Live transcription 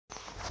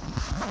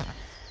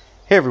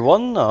Hey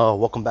everyone,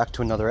 welcome back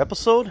to another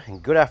episode,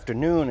 and good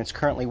afternoon. It's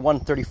currently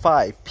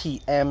 1:35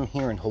 p.m.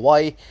 here in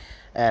Hawaii,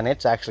 and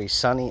it's actually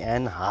sunny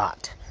and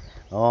hot.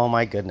 Oh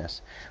my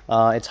goodness.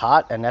 It's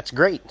hot, and that's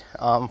great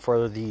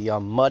for the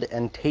mud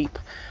and tape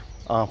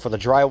for the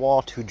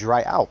drywall to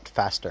dry out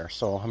faster.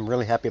 So I'm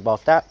really happy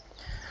about that.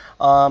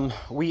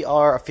 We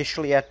are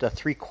officially at the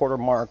 3/4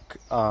 mark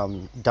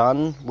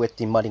done with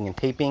the mudding and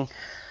taping.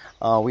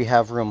 We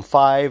have room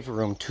 5,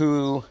 room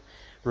 2,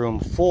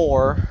 room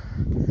 4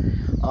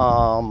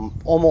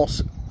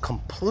 almost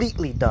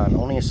completely done.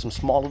 Only some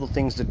small little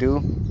things to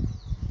do.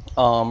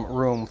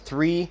 Room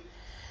 3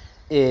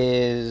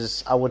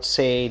 is, I would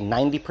say,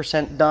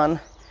 90%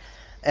 done.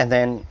 And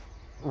then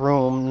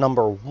room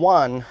number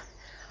 1,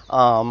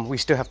 we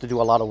still have to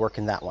do a lot of work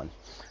in that one.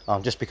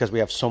 Just because we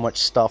have so much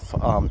stuff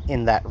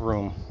in that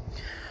room.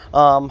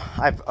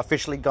 I've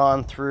officially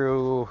gone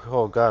through,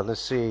 oh God, let's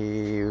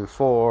see,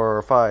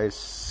 4, 5,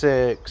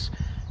 6,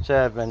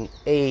 7,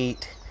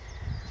 8.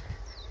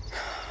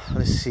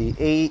 Let's see,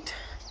 eight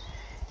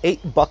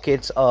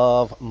buckets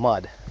of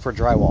mud for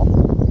drywall.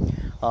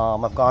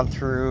 I've gone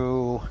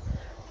through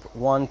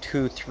 1,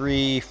 2,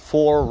 3,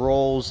 4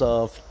 rolls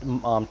of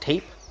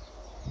tape.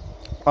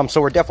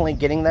 So we're definitely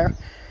getting there.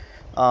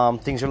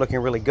 Things are looking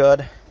really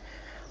good.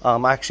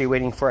 I'm actually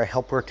waiting for a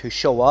helper to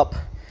show up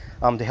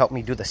to help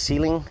me do the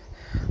ceiling.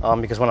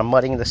 Because when I'm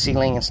mudding the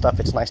ceiling and stuff,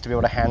 it's nice to be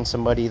able to hand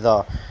somebody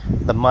the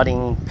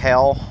mudding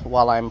pail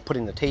while I'm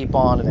putting the tape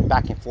on and then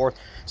back and forth,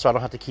 so I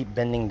don't have to keep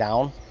bending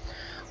down.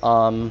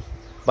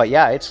 But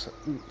yeah, it's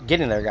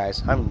getting there,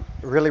 guys. I'm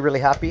really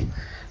happy.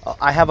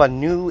 I have a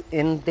new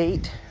end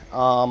date.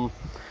 What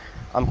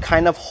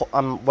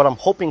I'm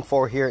hoping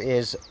for here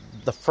is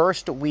the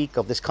first week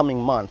of this coming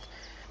month.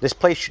 This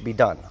place should be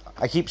done.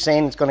 I keep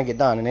saying it's going to get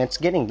done, and it's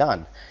getting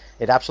done.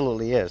 It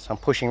absolutely is. I'm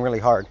pushing really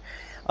hard.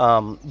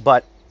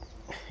 But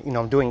you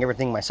know, I'm doing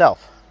everything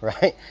myself,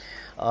 right?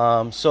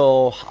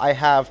 So I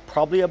have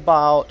probably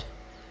about,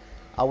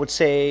 I would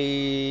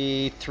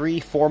say,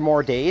 3-4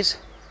 more days,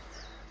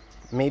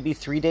 maybe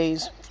 3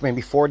 days,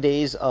 maybe 4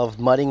 days of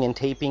mudding and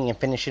taping and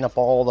finishing up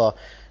all the,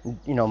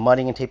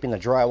 mudding and taping the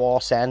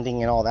drywall,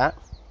 sanding and all that.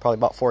 Probably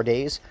about 4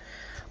 days.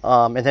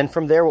 And then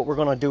from there, what we're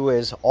going to do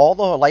is all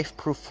the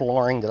life-proof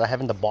flooring that I have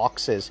in the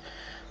boxes,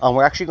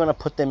 we're actually going to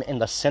put them in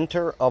the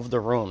center of the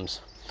rooms.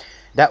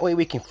 That way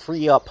we can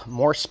free up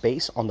more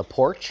space on the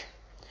porch.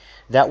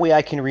 That way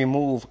I can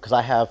remove, because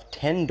I have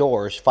 10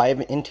 doors,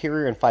 5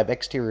 interior and 5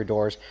 exterior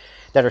doors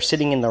that are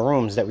sitting in the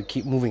rooms that we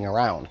keep moving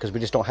around because we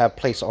just don't have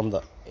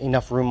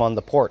enough room on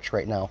the porch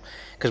right now,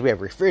 because we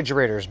have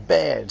refrigerators,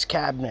 beds,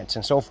 cabinets,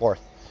 and so forth.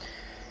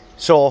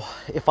 So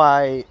if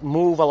I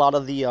move a lot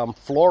of the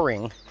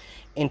flooring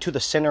into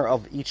the center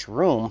of each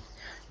room,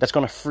 that's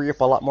going to free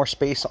up a lot more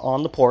space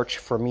on the porch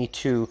for me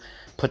to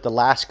put the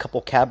last couple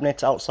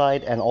cabinets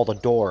outside and all the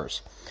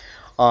doors.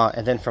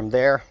 And then from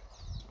there,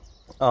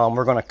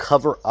 we're going to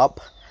cover up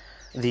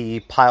the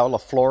pile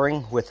of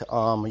flooring with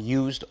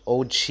used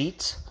old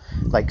sheets,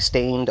 like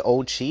stained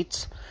old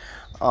sheets.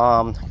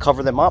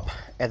 Cover them up,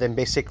 and then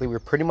basically we're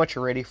pretty much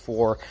ready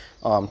for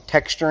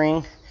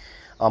texturing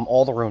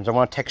all the rooms. I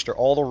want to texture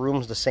all the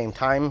rooms at the same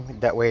time.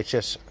 That way it's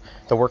just,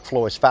 the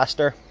workflow is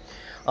faster.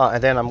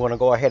 And then I'm going to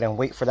go ahead and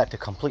wait for that to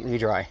completely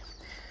dry.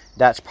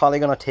 That's probably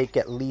going to take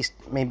at least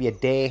maybe a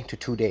day to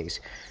 2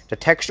 days. The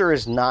texture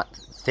is not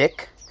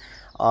thick,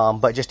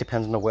 but it just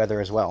depends on the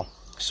weather as well.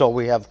 So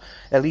we have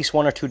at least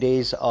 1 or 2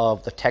 days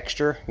of the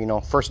texture.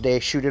 First day,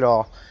 shoot it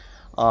all.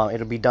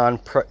 It'll be done.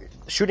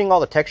 Shooting all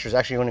the texture is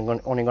actually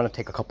only going to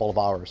take a couple of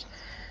hours.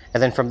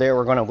 And then from there,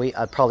 we're going to wait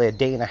probably a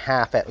day and a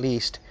half at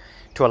least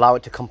to allow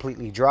it to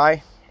completely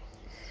dry.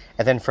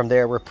 And then from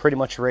there, we're pretty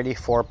much ready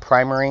for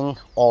primering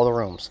all the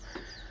rooms.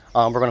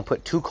 We're going to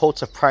put 2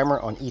 coats of primer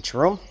on each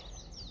room.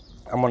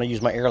 I'm going to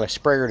use my airless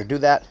sprayer to do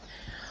that.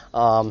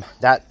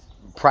 That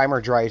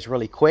primer dries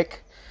really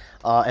quick.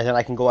 And then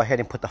I can go ahead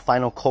and put the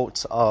final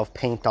coats of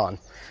paint on.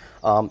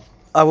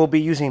 I will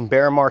be using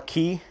Bear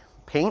Marquee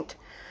paint.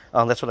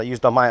 That's what I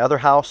used on my other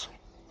house.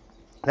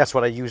 That's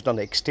what I used on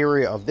the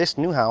exterior of this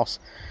new house.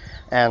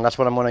 And that's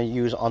what I'm going to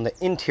use on the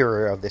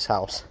interior of this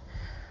house.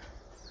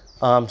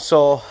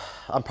 So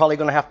I'm probably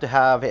going to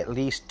have at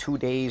least 2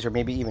 days or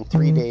maybe even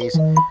 3 days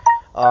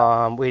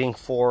waiting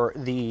for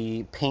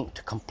the paint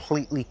to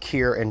completely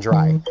cure and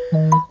dry,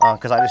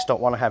 because I just don't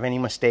want to have any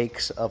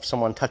mistakes of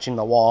someone touching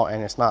the wall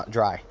and it's not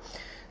dry.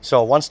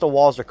 So once the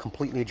walls are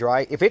completely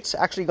dry, if it's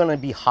actually going to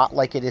be hot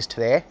like it is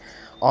today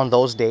on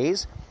those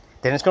days,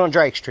 then it's going to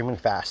dry extremely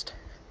fast,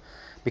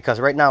 because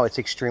right now it's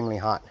extremely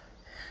hot.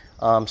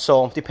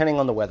 So depending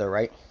on the weather,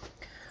 right?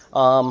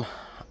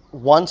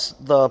 Once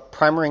the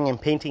primering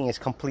and painting is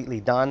completely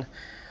done,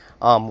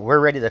 we're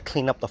ready to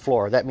clean up the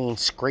floor. That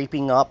means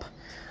scraping up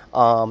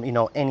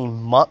any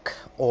muck,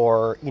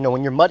 or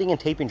when you're mudding and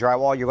taping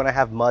drywall, you're going to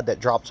have mud that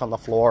drops on the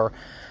floor.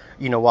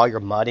 you know, while you're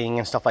mudding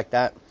and stuff like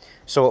that.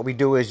 So what we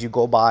do is you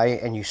go by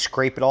and you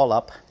scrape it all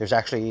up. There's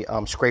actually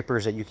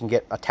scrapers that you can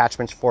get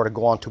attachments for to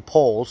go onto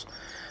poles,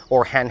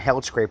 or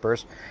handheld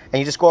scrapers, and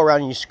you just go around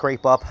and you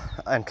scrape up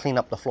and clean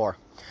up the floor.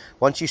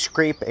 Once you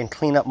scrape and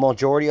clean up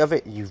majority of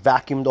it, you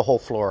vacuum the whole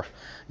floor.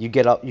 You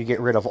get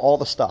rid of all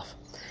the stuff,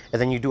 and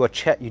then you do a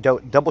check. You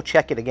double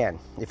check it again.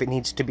 If it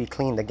needs to be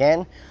cleaned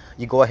again,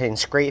 you go ahead and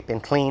scrape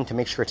and clean to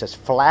make sure it's as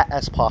flat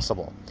as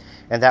possible,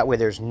 and that way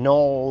there's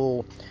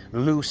no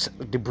loose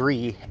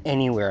debris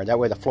anywhere. That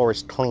way the floor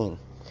is clean.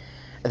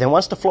 And then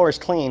once the floor is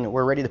clean,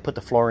 we're ready to put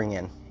the flooring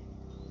in.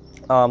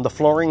 The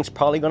flooring's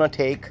probably gonna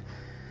take,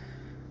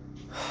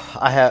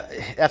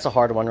 that's a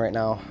hard one right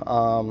now,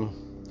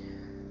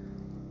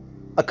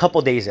 a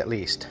couple days at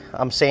least.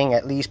 I'm saying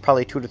at least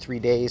probably 2 to 3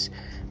 days,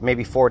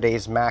 maybe 4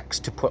 days max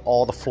to put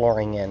all the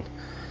flooring in.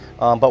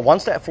 But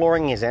once that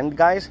flooring is in,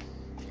 guys,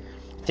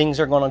 things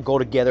are going to go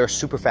together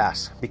super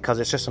fast, because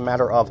it's just a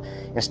matter of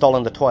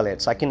installing the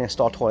toilets. I can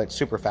install toilets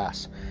super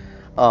fast.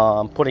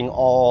 Putting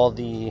all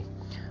the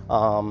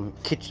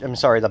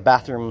the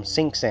bathroom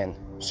sinks in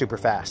super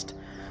fast.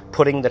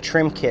 Putting the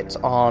trim kits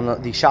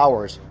on the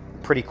showers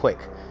pretty quick,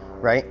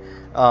 right?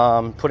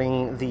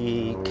 Putting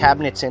the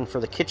cabinets in for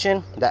the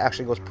kitchen, that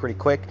actually goes pretty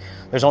quick.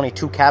 There's only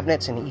 2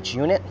 cabinets in each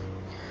unit.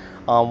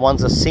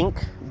 One's a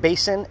sink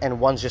basin and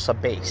one's just a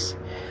base.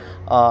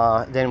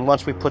 Then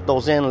once we put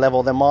those in,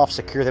 level them off,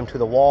 secure them to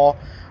the wall,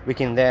 we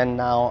can then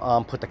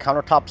now put the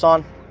countertops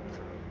on.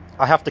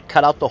 I have to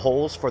cut out the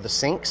holes for the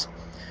sinks,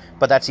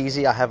 but that's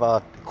easy. I have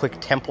a quick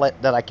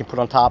template that I can put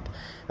on top.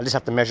 I just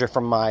have to measure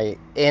from my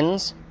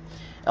ends,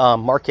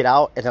 mark it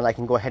out, and then I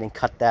can go ahead and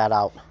cut that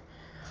out.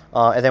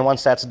 And then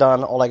once that's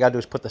done, all I gotta do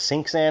is put the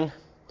sinks in,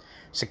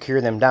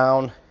 secure them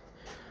down,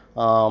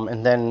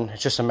 and then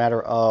it's just a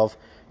matter of,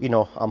 you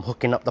know,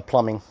 hooking up the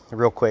plumbing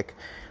real quick.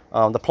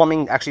 The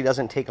plumbing actually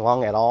doesn't take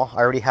long at all. I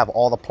already have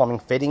all the plumbing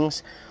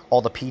fittings,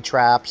 all the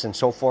P-traps and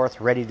so forth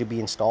ready to be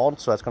installed,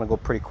 so that's gonna go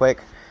pretty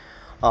quick.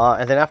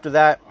 And then after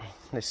that,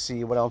 let's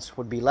see what else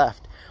would be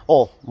left.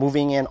 Oh,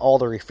 moving in all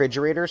the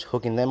refrigerators,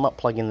 hooking them up,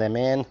 plugging them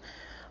in,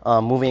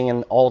 moving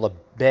in all the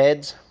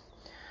beds.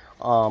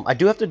 I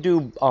do have to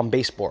do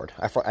baseboard.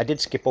 I did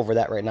skip over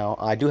that right now.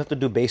 I do have to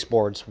do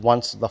baseboards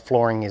once the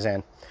flooring is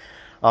in.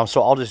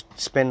 So I'll just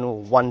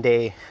spend 1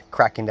 day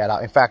cracking that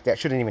out. In fact, that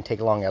shouldn't even take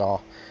long at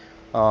all.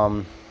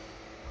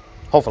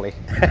 Hopefully.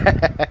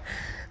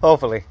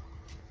 Hopefully.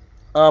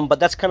 But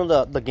that's kind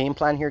of the game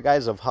plan here,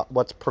 guys, of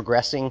what's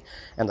progressing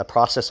and the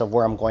process of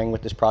where I'm going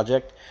with this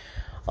project.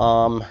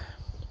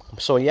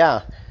 So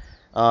yeah,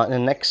 in the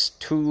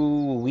next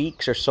 2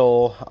 weeks or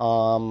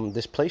so,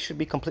 this place should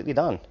be completely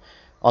done.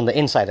 On the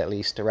inside, at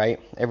least, right?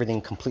 Everything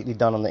completely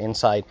done on the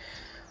inside.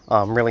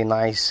 Really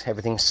nice.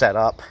 Everything's set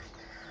up.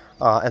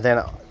 And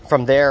then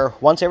from there,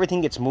 once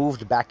everything gets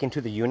moved back into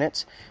the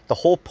units, the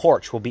whole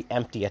porch will be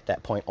empty at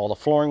that point. All the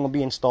flooring will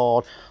be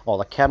installed. All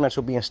the cabinets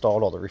will be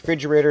installed. All the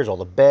refrigerators, all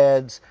the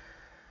beds,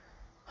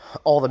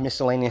 all the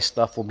miscellaneous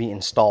stuff will be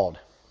installed.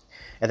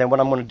 And then what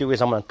I'm going to do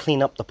is I'm going to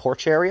clean up the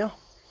porch area.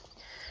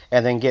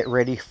 And then get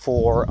ready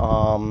for,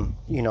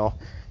 you know,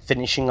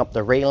 finishing up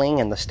the railing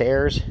and the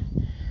stairs.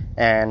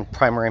 And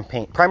primer and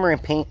paint. Primer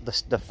and paint,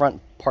 the front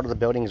part of the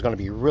building is going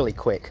to be really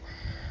quick,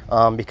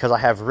 because I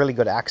have really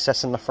good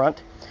access in the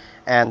front,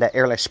 and that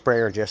airless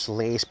sprayer just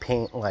lays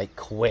paint like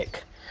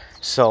quick.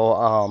 So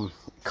a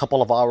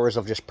couple of hours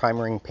of just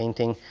primering,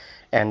 painting,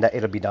 and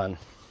it'll be done.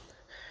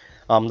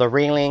 The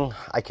railing,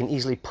 I can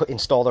easily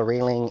install the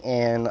railing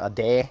in a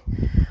day,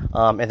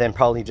 and then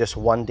probably just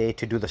 1 day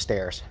to do the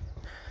stairs.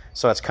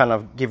 So that's kind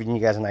of giving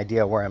you guys an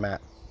idea of where I'm at.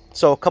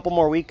 So a couple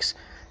more weeks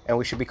and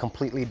we should be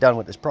completely done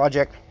with this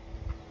project.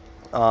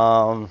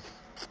 Yeah,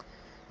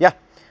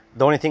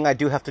 the only thing I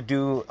do have to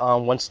do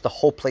once the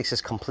whole place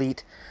is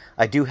complete,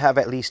 I do have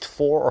at least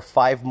 4 or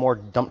 5 more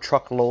dump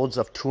truck loads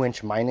of 2"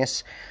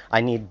 minus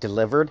I need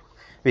delivered,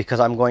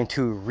 because I'm going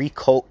to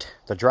recoat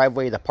the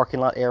driveway, the parking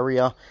lot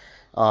area,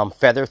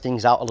 feather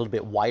things out a little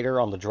bit wider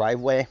on the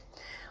driveway,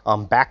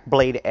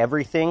 backblade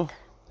everything,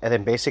 and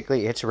then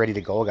basically it's ready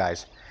to go,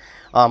 guys.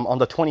 On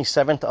the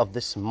 27th of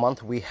this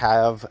month, we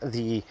have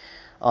the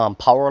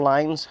power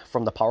lines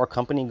from the power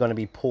company going to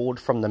be pulled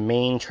from the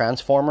main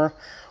transformer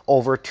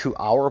over to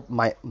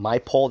my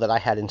pole that I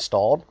had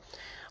installed.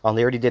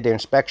 They already did their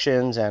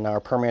inspections and our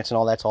permits and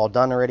all that's all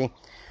done already.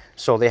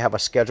 So they have a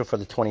schedule for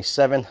the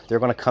 27th. They're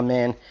going to come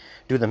in,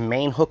 do the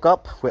main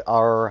hookup with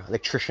our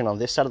electrician on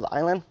this side of the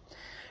island.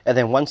 And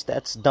then once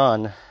that's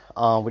done,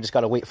 we just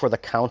got to wait for the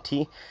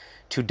county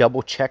to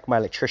double check my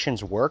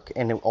electrician's work.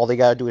 And all they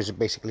got to do is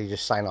basically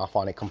just sign off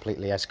on it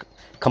completely as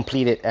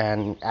completed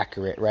and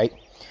accurate, right?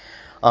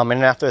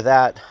 And after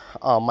that,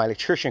 my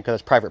electrician, because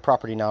it's private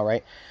property now,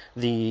 right?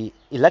 The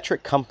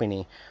electric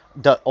company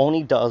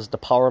only does the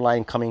power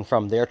line coming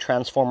from their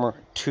transformer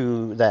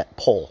to that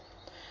pole.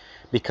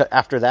 Because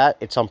after that,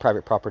 it's on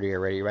private property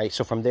already, right?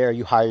 So from there,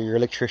 you hire your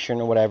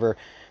electrician or whatever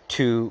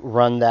to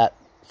run that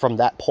from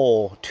that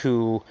pole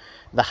to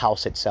the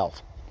house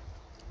itself.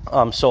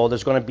 So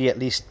there's going to be at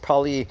least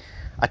probably,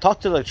 I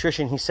talked to the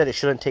electrician, he said it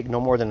shouldn't take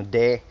no more than a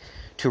day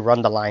to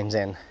run the lines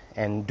in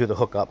and do the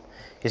hookup.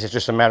 It's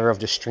just a matter of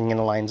just stringing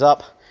the lines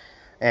up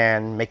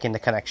and making the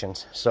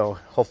connections. So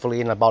hopefully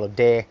in about a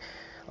day,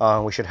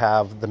 we should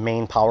have the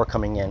main power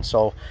coming in.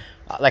 So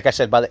like I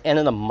said, by the end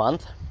of the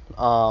month,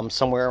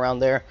 somewhere around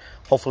there,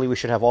 hopefully we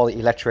should have all the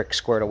electric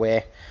squared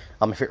away.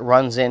 If it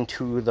runs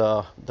into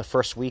the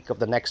first week of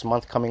the next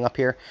month coming up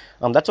here,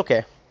 that's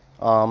okay.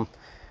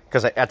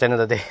 Because at the end of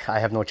the day, I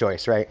have no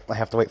choice, right? I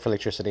have to wait for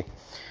electricity.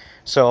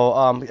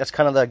 So that's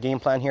kind of the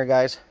game plan here,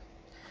 guys.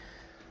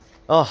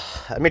 Oh,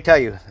 let me tell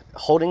you,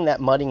 holding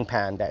that mudding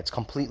pan that's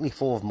completely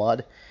full of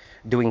mud,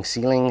 doing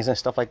ceilings and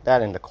stuff like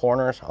that in the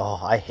corners. Oh,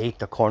 I hate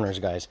the corners,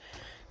 guys.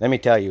 Let me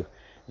tell you,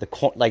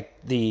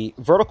 the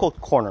vertical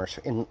corners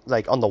in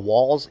on the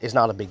walls is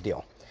not a big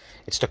deal.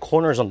 It's the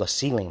corners on the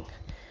ceiling.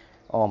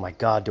 Oh my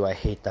God, do I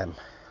hate them.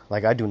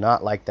 Like, I do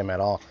not like them at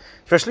all.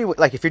 Especially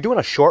like if you're doing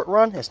a short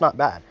run, it's not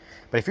bad.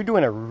 But if you're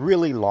doing a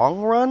really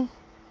long run,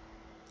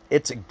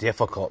 it's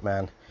difficult,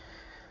 man.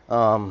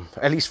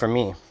 At least for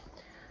me.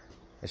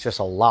 It's just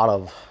a lot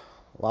of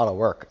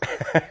work,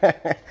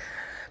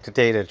 to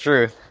tell you the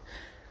truth.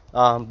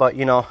 But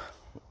you know,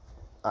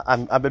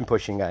 I've been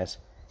pushing, guys,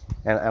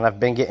 and I've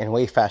been getting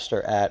way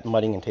faster at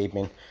mudding and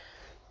taping.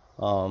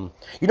 You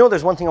know,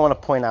 there's one thing I want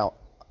to point out.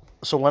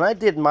 So when I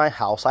did my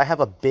house, I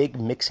have a big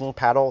mixing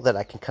paddle that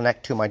I can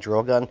connect to my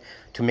drill gun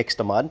to mix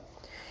the mud,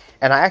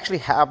 and I actually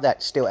have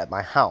that still at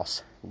my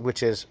house,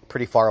 which is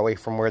pretty far away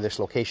from where this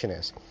location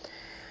is.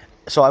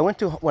 So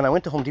when I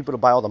went to Home Depot to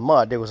buy all the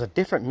mud, there was a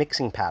different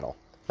mixing paddle.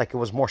 Like, it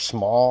was more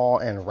small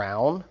and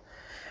round.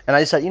 And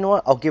I decided, you know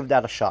what, I'll give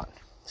that a shot.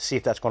 See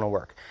if that's going to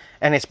work.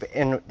 And it's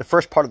in the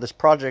first part of this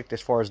project, as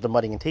far as the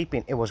mudding and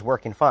taping, it was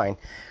working fine.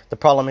 The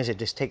problem is it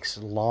just takes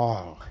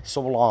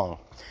so long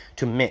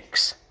to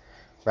mix,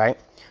 right?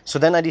 So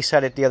then I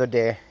decided the other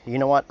day, you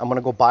know what, I'm going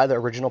to go buy the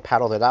original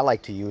paddle that I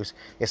like to use.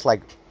 It's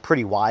like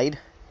pretty wide,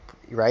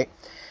 right?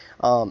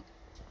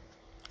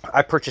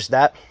 I purchased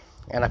that,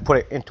 and I put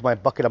it into my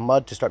bucket of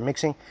mud to start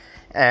mixing,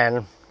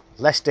 and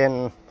less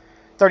than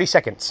 30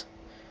 seconds,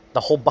 the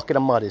whole bucket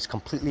of mud is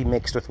completely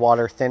mixed with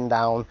water, thinned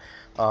down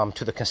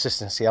to the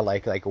consistency I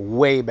like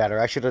way better.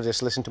 I should have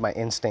just listened to my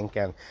instinct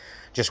and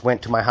just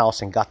went to my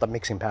house and got the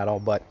mixing paddle,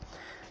 but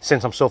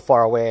since I'm so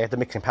far away, the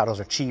mixing paddles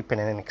are cheap and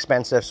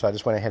inexpensive, so I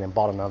just went ahead and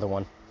bought another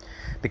one,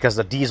 because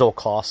the diesel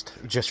cost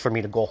just for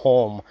me to go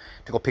home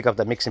to go pick up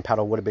the mixing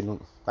paddle would have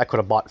been, I could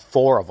have bought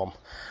 4 of them.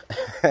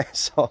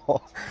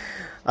 So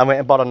I went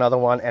and bought another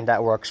one, and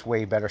that works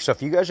way better. So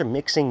if you guys are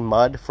mixing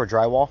mud for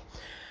drywall,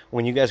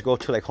 when you guys go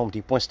to like Home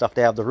Depot and stuff,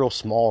 they have the real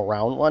small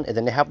round one, and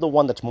then they have the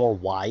one that's more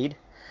wide.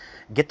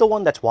 Get the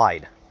one that's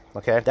wide,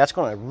 okay? That's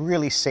going to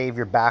really save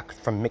your back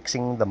from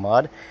mixing the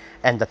mud,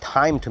 and the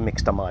time to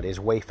mix the mud is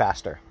way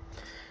faster.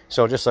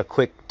 So just a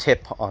quick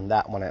tip on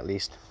that one, at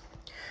least.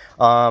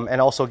 And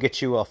also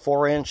get you a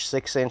 4-inch,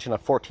 6-inch, and a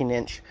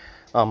 14-inch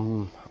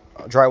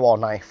drywall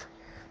knife,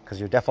 because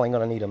you're definitely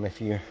going to need them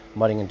if you're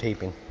mudding and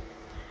taping.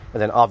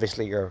 And then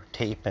obviously your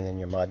tape and then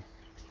your mud.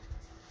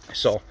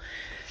 So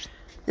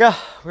yeah,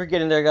 we're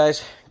getting there,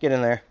 guys.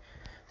 Getting there.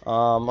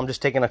 I'm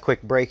just taking a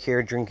quick break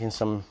here, drinking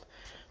some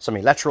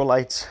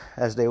electrolytes,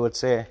 as they would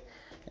say.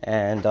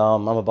 And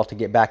I'm about to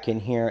get back in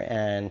here,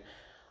 and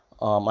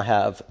I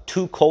have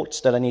 2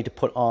 coats that I need to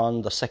put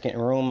on the second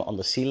room, on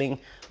the ceiling,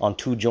 on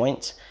 2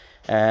 joints.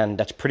 And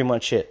that's pretty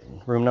much it.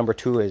 Room number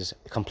 2 is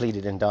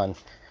completed and done.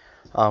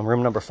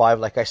 Room number 5,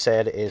 like I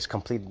said, is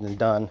completed and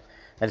done.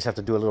 I just have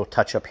to do a little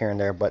touch up here and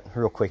there, but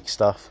real quick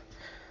stuff.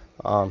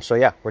 So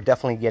yeah, we're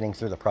definitely getting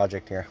through the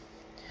project here.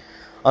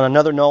 On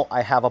another note,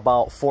 I have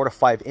about 4 to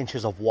 5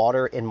 inches of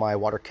water in my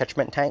water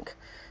catchment tank.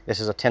 This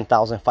is a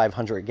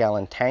 10,500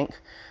 gallon tank.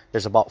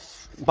 There's about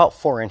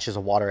 4 inches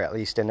of water at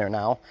least in there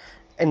now.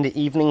 In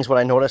the evenings, what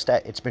I noticed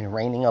that it's been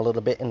raining a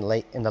little bit in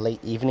the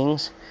late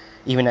evenings.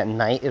 Even at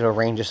night, it'll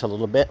rain just a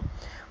little bit,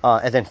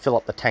 and then fill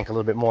up the tank a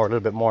little bit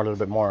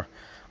more.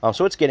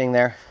 So it's getting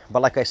there.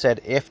 But like I said,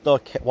 if the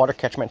water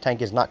catchment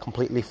tank is not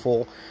completely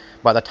full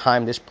by the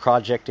time this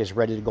project is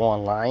ready to go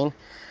online,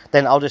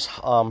 then I'll just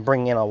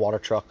bring in a water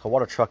truck. A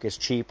water truck is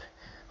cheap,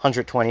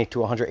 120 to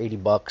 180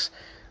 bucks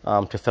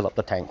to fill up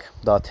the tank,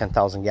 the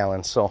 10,000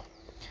 gallons. So,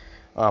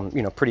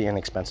 you know, pretty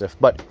inexpensive.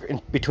 But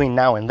in between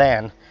now and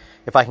then,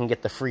 if I can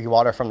get the free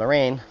water from the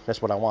rain,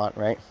 that's what I want,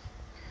 right?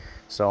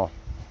 So,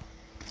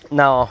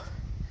 now,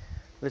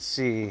 let's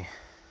see.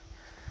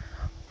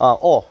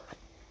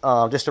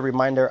 Just a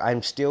reminder,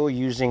 I'm still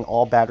using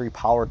all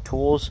battery-powered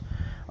tools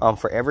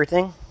for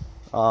everything.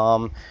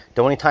 The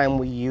only time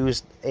we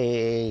used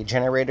a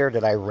generator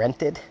that I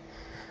rented,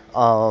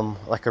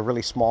 like a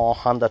really small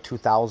Honda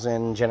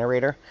 2000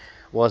 generator,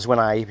 was when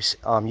I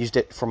used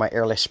it for my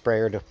airless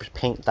sprayer to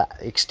paint the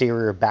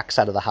exterior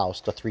backside of the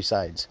house, the 3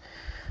 sides.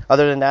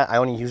 Other than that, I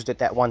only used it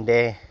that one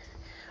day.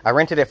 I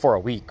rented it for a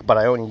week, but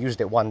I only used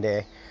it one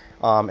day.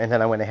 And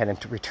then I went ahead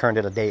and returned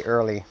it a day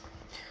early,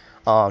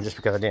 just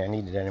because I didn't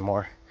need it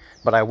anymore.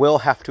 But I will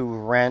have to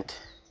rent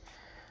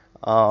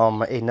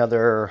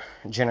another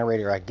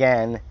generator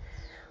again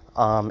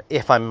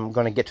if I'm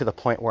going to get to the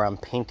point where I'm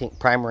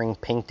primering,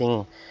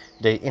 painting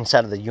the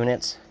inside of the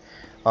units.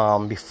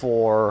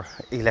 before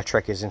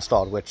electric is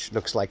installed, which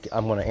looks like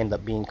I'm going to end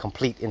up being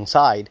complete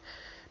inside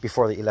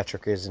before the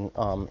electric is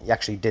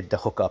actually did the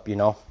hookup, you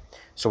know,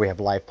 so we have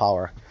live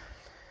power.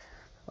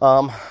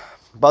 But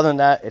other than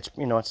that, it's,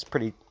 you know, it's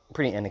pretty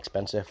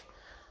inexpensive.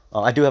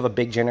 I do have a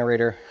big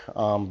generator,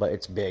 but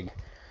it's big,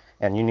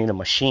 and you need a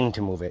machine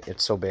to move it.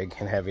 It's so big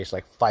and heavy. It's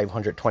like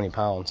 520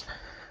 pounds.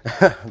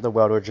 The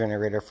welder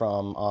generator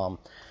from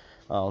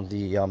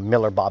the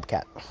Miller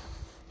Bobcat.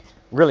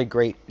 Really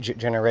great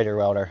generator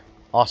welder.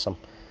 Awesome.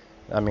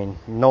 I mean,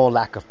 no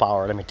lack of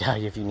power, let me tell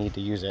you, if you need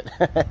to use it.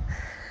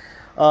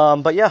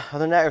 But yeah, other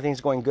than that,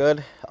 everything's going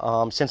good.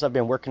 Since I've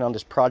been working on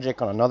this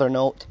project, on another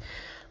note,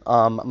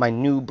 my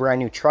brand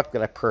new truck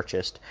that I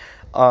purchased.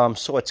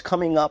 So it's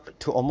coming up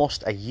to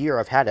almost a year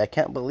I've had it. I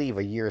can't believe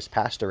a year has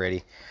passed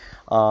already.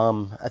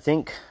 I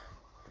think,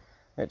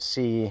 let's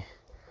see,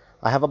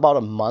 I have about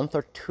a month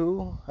or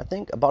two,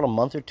 about a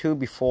month or two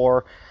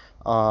before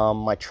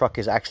my truck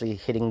is actually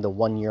hitting the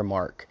 1 year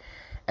mark.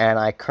 And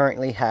I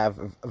currently have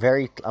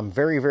I'm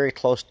very, very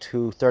close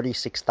to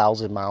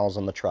 36,000 miles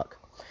on the truck.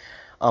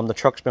 The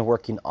truck's been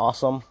working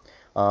awesome.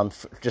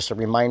 Just a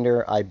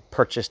reminder, I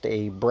purchased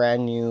a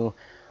brand new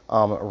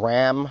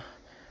Ram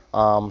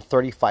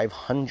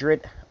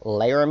 3500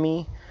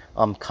 Laramie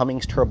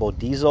Cummins turbo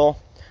diesel,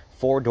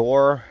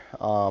 4-door,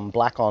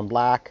 black on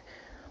black.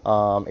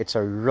 It's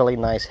a really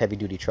nice heavy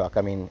duty truck.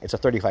 I mean, it's a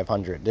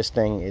 3500. This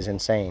thing is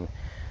insane.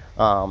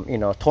 You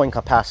know, towing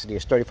capacity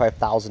is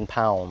 35,000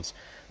 pounds,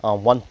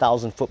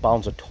 1,000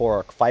 foot-pounds of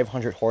torque,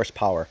 500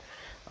 horsepower.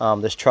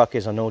 This truck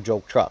is a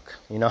no-joke truck,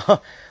 you know.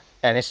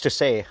 And it's to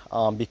say,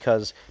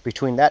 because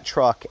between that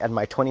truck and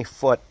my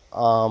 20-foot,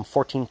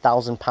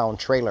 14,000-pound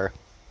trailer,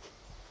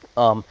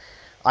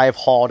 I have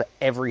hauled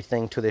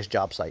everything to this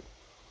job site.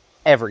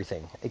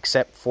 Everything,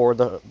 except for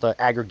the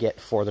aggregate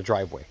for the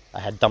driveway. I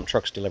had dump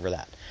trucks deliver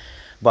that.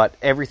 But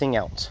everything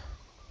else,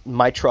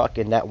 my truck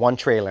and that one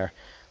trailer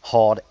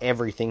hauled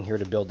everything here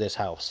to build this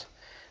house.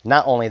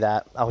 Not only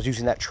that, I was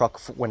using that truck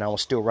when I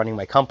was still running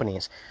my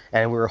companies,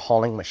 and we were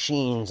hauling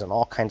machines and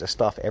all kinds of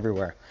stuff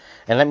everywhere.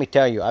 And let me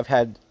tell you,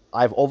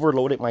 I've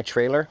overloaded my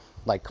trailer,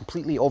 like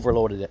completely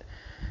overloaded it,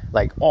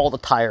 like all the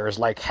tires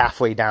like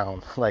halfway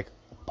down, like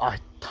a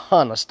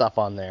ton of stuff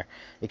on there,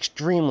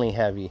 extremely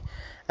heavy.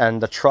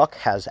 And the truck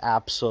has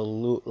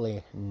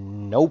absolutely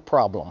no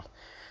problem.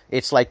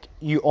 It's like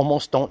you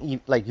almost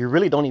don't like you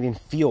really don't even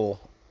feel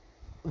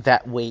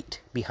that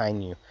weight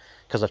behind you,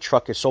 because the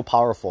truck is so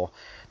powerful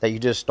that you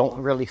just don't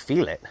really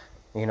feel it,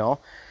 you know.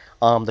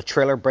 The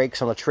trailer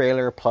brakes on the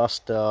trailer, plus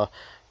the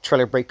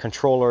trailer brake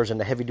controllers and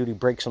the heavy duty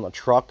brakes on the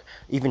truck,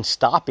 even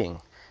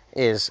stopping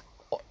is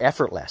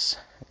effortless,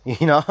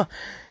 you know.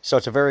 So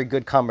it's a very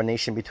good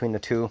combination between the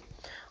two.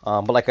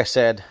 But like I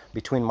said,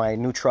 between my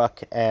new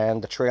truck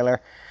and the trailer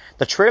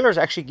is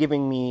actually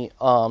giving me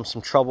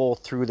some trouble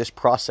through this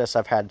process.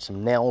 I've had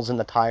some nails in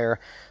the tire.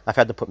 I've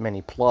had to put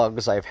many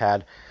plugs. I've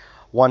had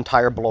one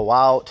tire blow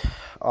out,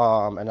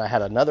 and I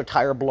had another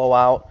tire blow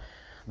out.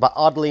 But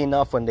oddly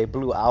enough, when they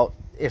blew out,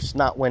 it's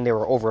not when they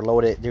were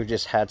overloaded. They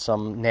just had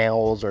some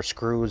nails or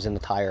screws in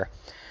the tire,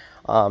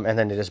 and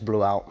then they just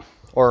blew out.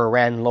 Or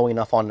ran low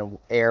enough on the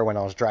air when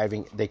I was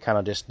driving, they kind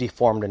of just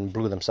deformed and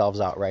blew themselves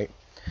out, right?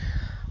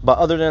 But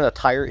other than the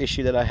tire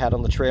issue that I had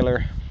on the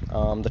trailer's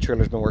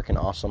been working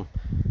awesome.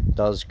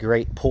 Does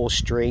great, pulls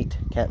straight.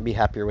 Can't be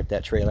happier with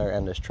that trailer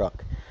and this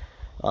truck.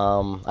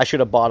 I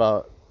should have bought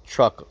a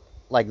truck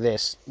like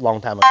this long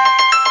time ago,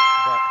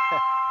 but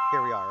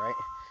here we are, right?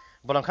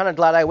 But I'm kind of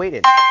glad I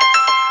waited.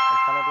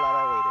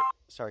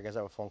 Sorry guys,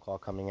 I have a phone call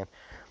coming in.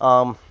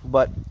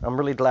 But I'm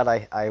really glad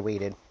I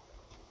waited.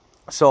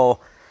 So,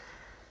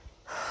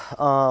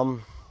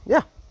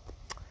 yeah.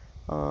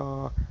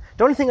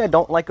 The only thing I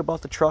don't like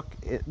about the truck,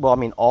 well, I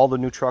mean, all the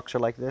new trucks are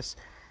like this,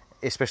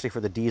 especially for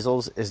the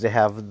diesels, is they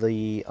have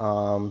the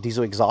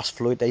diesel exhaust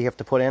fluid that you have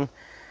to put in.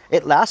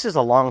 It lasts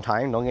a long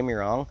time, don't get me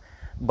wrong,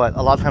 but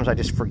a lot of times I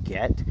just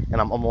forget, and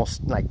I'm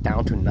almost like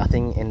down to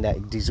nothing in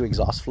that diesel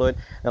exhaust fluid,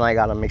 and I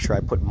gotta make sure I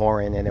put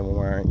more in it and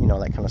more, you know,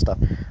 that kind of stuff.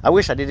 I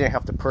wish I didn't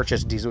have to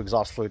purchase diesel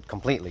exhaust fluid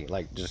completely,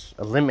 like just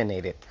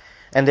eliminate it.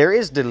 And there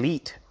is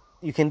delete.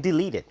 You can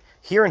delete it.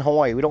 Here in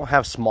Hawaii, we don't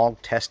have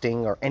smog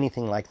testing or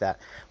anything like that.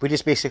 We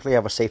just basically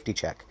have a safety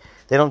check.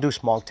 They don't do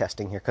smog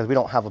testing here because we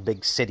don't have a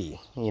big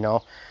city, you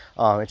know.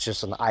 It's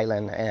just an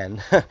island,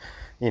 and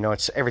you know,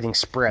 it's everything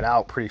spread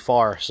out pretty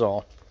far.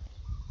 So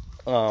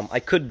I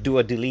could do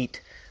a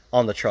delete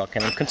on the truck,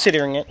 and I'm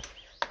considering it.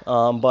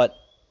 But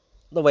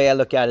the way I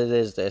look at it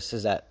is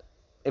that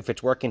if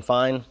it's working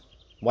fine,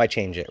 why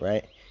change it,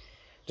 right?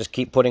 Just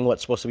keep putting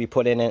what's supposed to be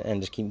put in it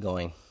and just keep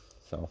going.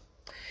 So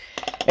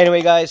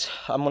anyway, guys,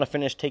 I'm going to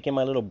finish taking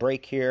my little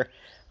break here,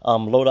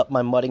 load up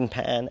my mudding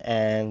pan,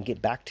 and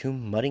get back to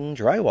mudding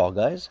drywall,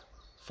 guys.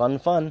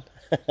 Fun.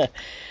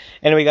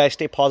 Anyway, guys,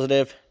 stay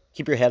positive.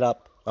 Keep your head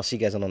up. I'll see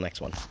you guys on the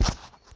next one.